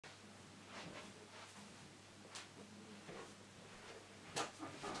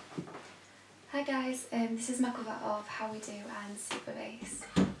guys, this is my cover of How We Do and Super Bass.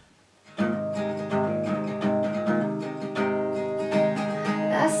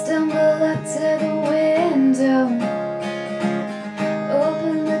 I stumble up to the window,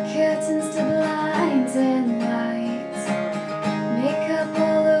 open the curtains to blinding lights, makeup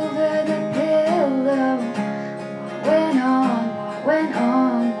all over the pillow. What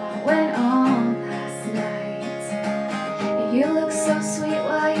went on last night? You look so sweet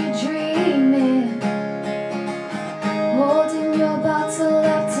while you're dreaming, holding your bottle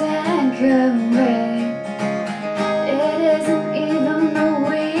of Tanqueray. It isn't even the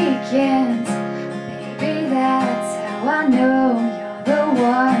weekend, baby, that's how I know you're the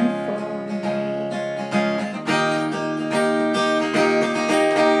one for me.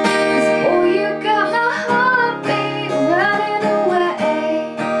 'Cause boy, you got my heartbeat running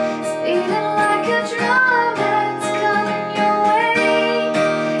away, speeding like a drum that's coming your way.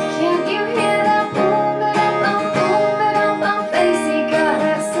 Can't you hear that boom, ba-dum-bum bass? He got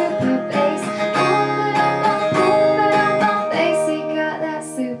that super bass. Boom, ba-dum-bum bass. He got that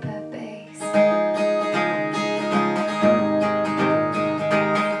super bass.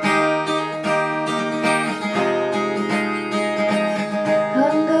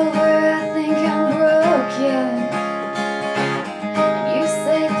 Hungover, I think I'm broken. You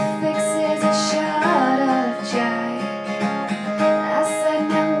say the fix is a shot of Jack. I said,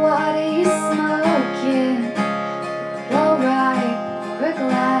 man, what are you smoking? But alright, pour a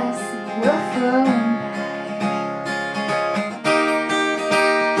glass and we'll phone back.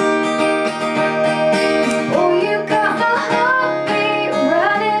 Oh, you got my heartbeat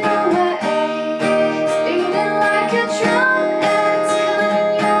running away, speeding like a drum that's coming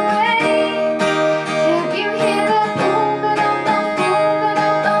your way. Can't you hear that boom, ba-dum-bum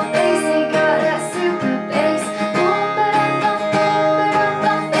bass? He got that super bass. Boom,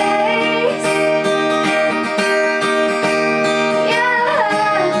 ba-dum-bum bass. Yeah.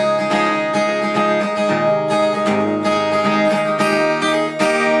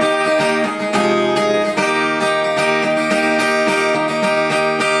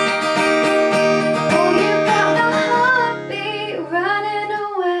 Oh, you got my heartbeat running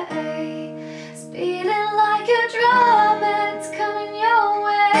away, speeding like a drum, it's coming your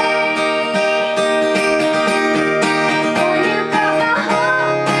way. Oh, you got my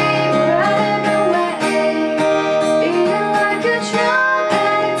heartbeat running away, speeding like a drum,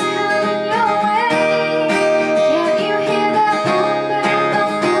 it's coming your way. Can't you hear that boom,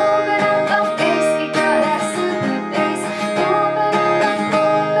 ba-dum-bum bass? He got that super bass. Boom,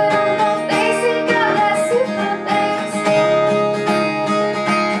 ba-dum-bum bass. He got that super bass.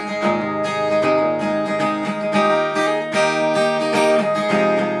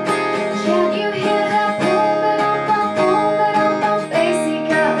 Can't you hear that boom, ba-dum-bum bass? He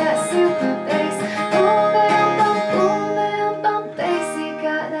got that super bass. Boom, ba-dum-bum bass. He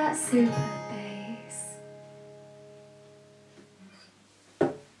got that super